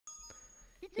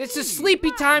It's a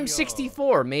Sleepy Time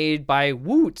 64 made by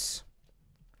Woots,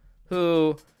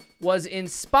 who was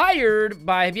inspired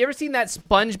by, have you ever seen that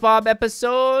SpongeBob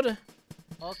episode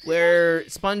where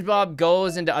SpongeBob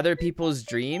goes into other people's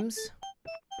dreams?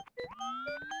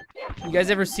 You guys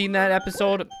ever seen that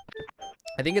episode?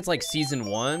 I think it's like season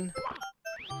 1.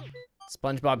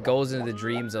 SpongeBob goes into the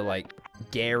dreams of like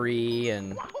Gary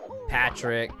and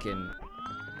Patrick and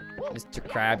Mr.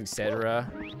 Krabs, etc.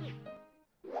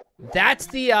 That's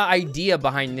the idea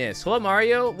behind this. Hello,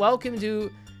 Mario.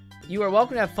 You are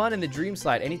welcome to have fun in the dream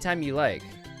slide anytime you like.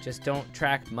 Just don't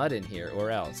track mud in here or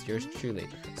else. Yours truly.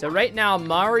 So right now,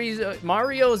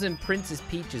 Mario's and Princess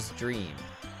Peach's dream.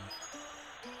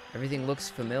 Everything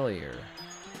looks familiar,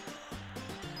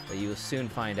 but you will soon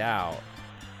find out.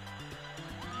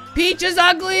 Peach is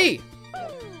ugly!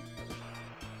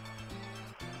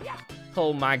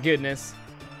 Oh my goodness.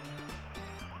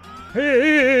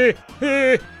 Hey,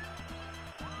 hey.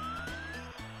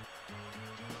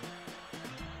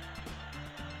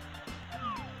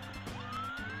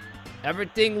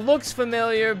 Everything looks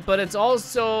familiar, but it's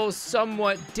also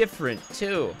somewhat different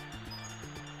too.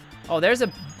 Oh, there's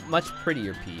a much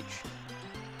prettier Peach.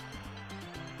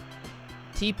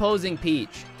 T-posing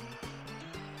Peach.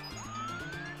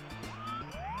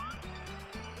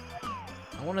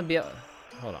 I want to be.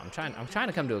 Hold on, I'm trying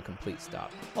to come to a complete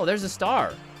stop. Oh, there's a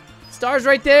star. Star's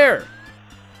right there.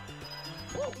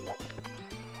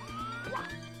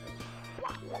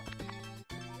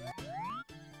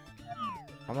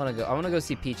 I wanna go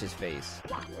see Peach's face.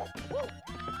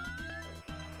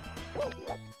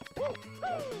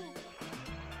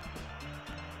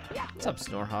 What's up,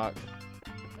 Snorhawk?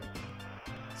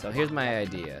 So here's my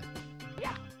idea.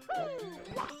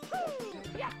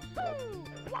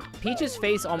 Peach's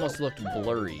face almost looked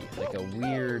blurry, like a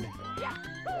weird...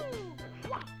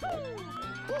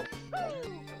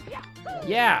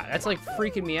 Yeah, that's like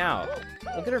freaking me out.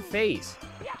 Look at her face.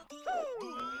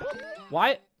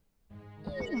 Why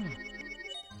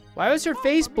was her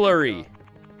face blurry?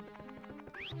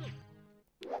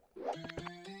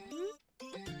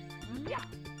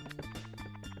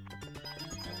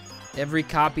 Every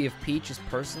copy of Peach is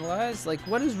personalized? Like,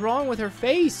 what is wrong with her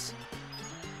face?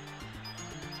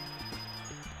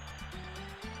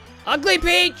 Ugly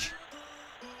Peach!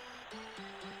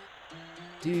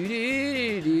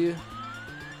 Do.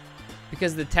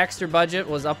 Because the texture budget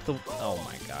was up the... Oh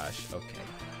my gosh, okay.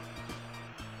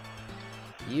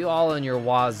 You all in your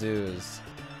wazoos.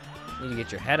 You need to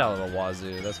get your head out of the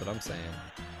wazoo, that's what I'm saying.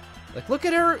 Like, look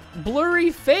at her blurry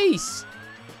face!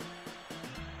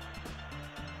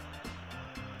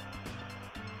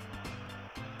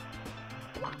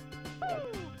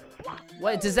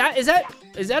 What, is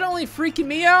that only freaking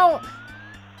me out?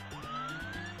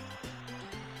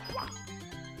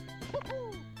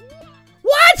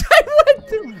 What?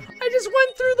 I just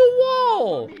went through the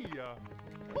wall.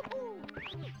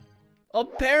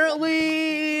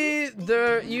 Apparently,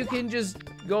 you can just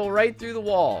go right through the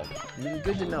wall.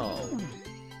 Good to know.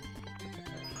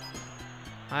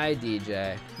 Hi,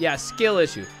 DJ. Yeah, skill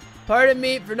issue. Pardon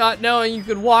me for not knowing you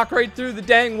could walk right through the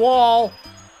dang wall.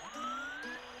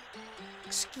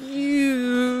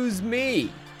 Excuse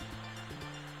me.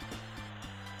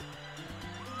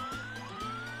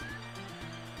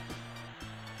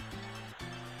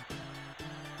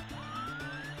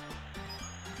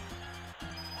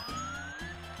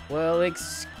 Well,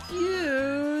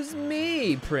 excuse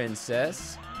me,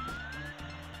 princess.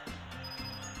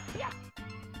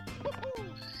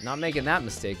 Not making that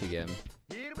mistake again.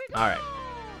 All right.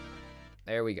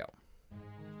 There we go.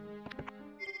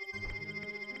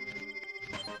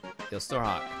 Yo,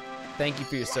 Starhawk, thank you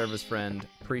for your service, friend.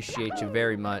 Appreciate you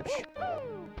very much.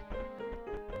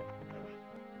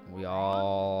 We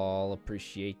all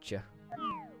appreciate you.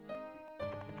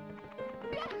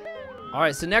 All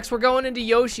right, so next we're going into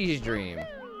Yoshi's dream.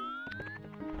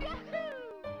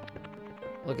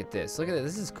 Look at this. Look at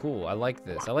this. This is cool. I like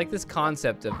this. I like this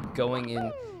concept of going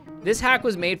in. This hack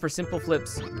was made for Simple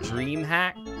Flip's dream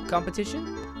hack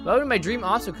competition. Welcome to my dream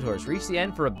obstacle course. Reach the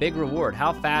end for a big reward.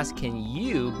 How fast can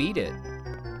you beat it?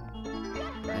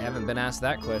 I haven't been asked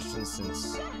that question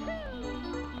since...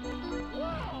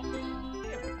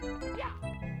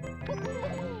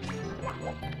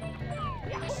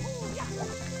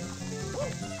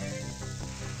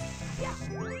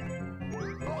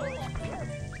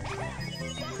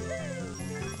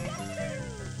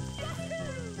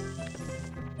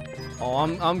 Oh,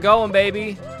 I'm going,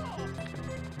 baby.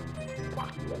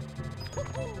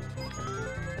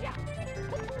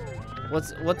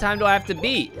 What time do I have to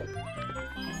beat?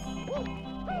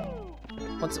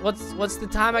 What's the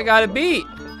time I gotta beat?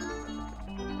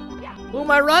 Who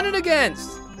am I running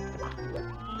against?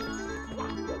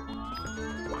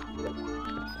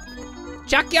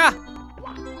 Chakya!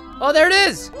 Oh, there it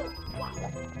is!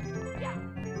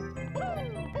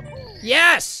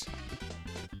 Yes!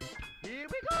 Here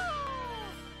we go.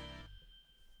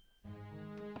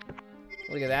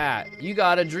 Look at that. You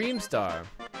got a Dream Star.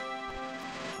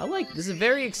 I like, this is a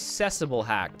very accessible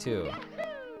hack too.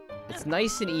 It's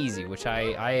nice and easy, which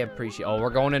I appreciate. Oh, we're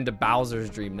going into Bowser's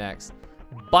Dream next.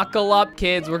 Buckle up,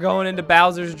 kids. We're going into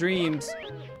Bowser's Dreams.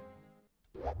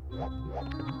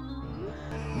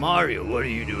 Mario, what are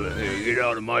you doing here? Get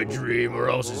out of my dream or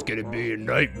else it's gonna be a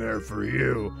nightmare for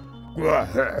you.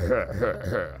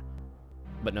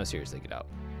 But no, seriously, get out.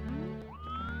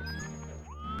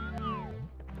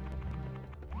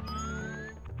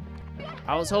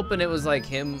 I was hoping it was like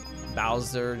him,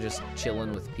 Bowser, just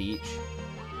chilling with Peach.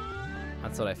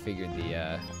 That's what I figured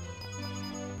the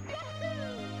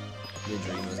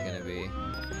dream was gonna be.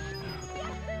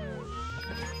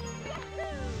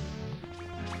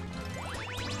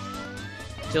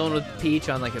 Chilling with Peach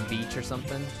on like a beach or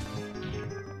something.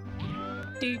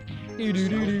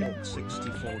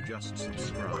 SM64 just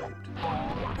subscribed.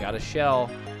 Got a shell.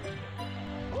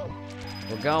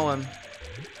 We're going.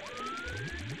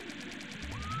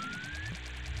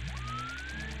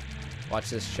 Watch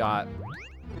this shot.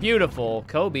 Beautiful,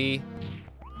 Kobe.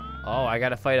 Oh, I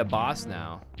gotta fight a boss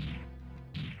now.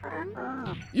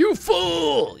 You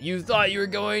fool! You thought you were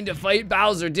going to fight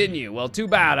Bowser, didn't you? Well, too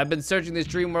bad. I've been searching this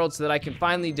dream world so that I can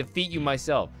finally defeat you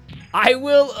myself. I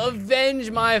will avenge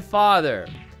my father.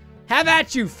 Have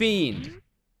at you, fiend.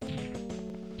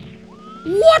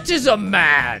 What is a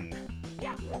man?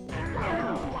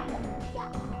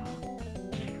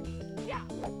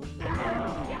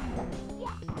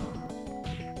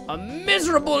 A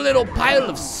miserable little pile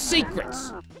of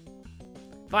secrets.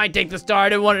 Fine, take the star. I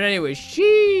didn't want it anyway.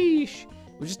 Sheesh.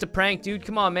 It was just a prank, dude.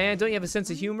 Come on, man. Don't you have a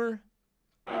sense of humor?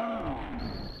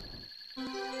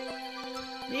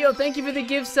 Neo, thank you for the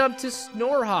gift sub to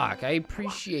Snorhawk. I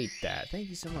appreciate that. Thank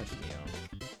you so much, Neo.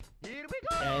 Here we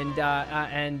go.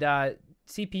 And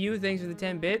CPU, thanks for the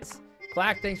 10 bits.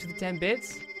 Clack, thanks for the 10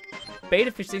 bits.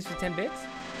 Betafish, thanks for the 10 bits.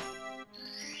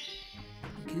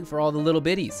 Thank you for all the little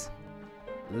bitties.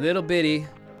 Little bitty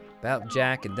about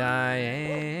Jack and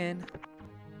Diane.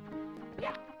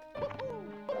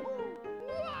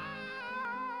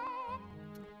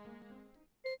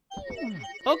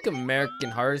 Welcome, American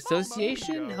Heart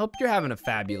Association. Hope you're having a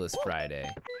fabulous Friday.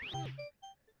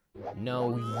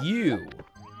 No, you.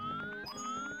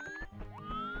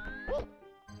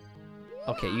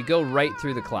 Okay, you go right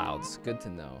through the clouds. Good to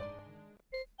know.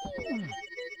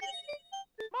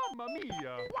 Mamma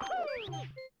mia.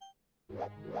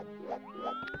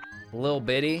 Lil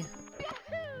Bitty.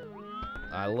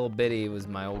 Lil Bitty was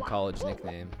my old college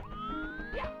nickname.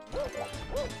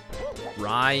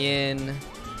 Ryan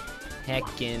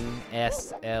Heckin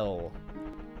SL.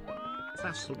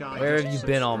 Where have you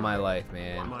been all my life,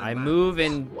 man? I move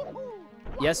in.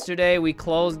 Yesterday we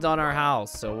closed on our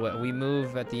house, so we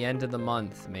move at the end of the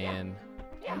month, man.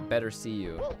 I better see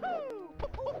you.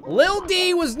 Lil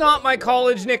D was not my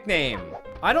college nickname.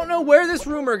 I don't know where this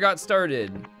rumor got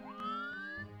started.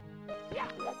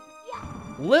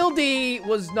 Lil D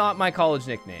was not my college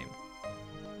nickname.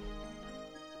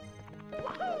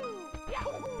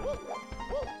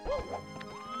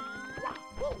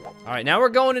 All right, now we're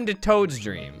going into Toad's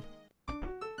dream.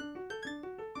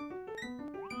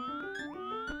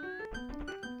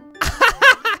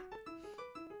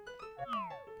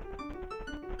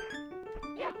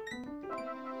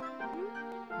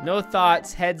 No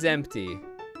thoughts, head's empty.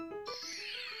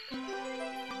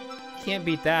 Can't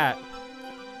beat that.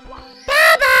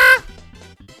 Baba!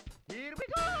 Here we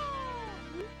go.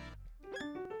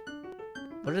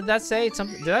 What did that say?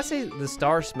 Something? Did that say the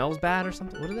star smells bad or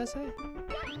something? What did that say?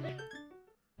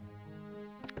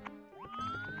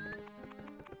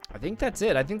 I think that's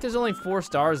it. I think there's only 4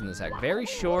 stars in this hack. Very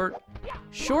short.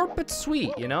 Short but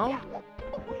sweet, you know?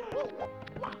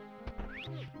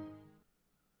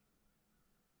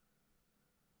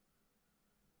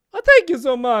 Oh, thank you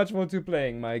so much for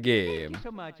playing my game. Thank you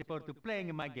so much for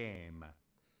playing my game.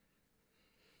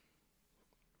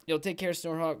 Yo, take care,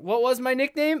 Snorhawk. What was my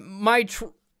nickname? My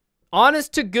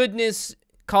honest to goodness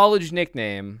college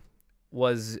nickname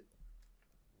was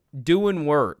Doing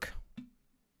Work.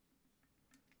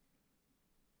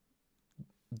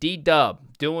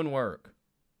 D-Dub, Doing Work.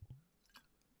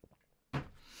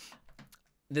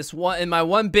 This one, in my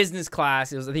one business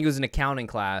class, I think it was an accounting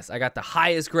class, I got the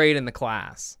highest grade in the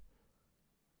class.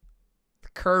 The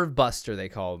Curve Buster, they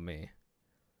called me.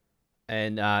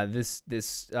 And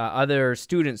this other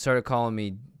student started calling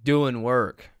me doing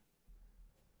work.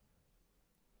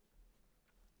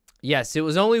 Yes, it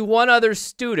was only one other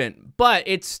student, but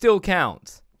it still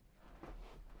counts.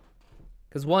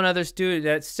 Because one other student,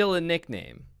 that's still a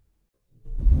nickname.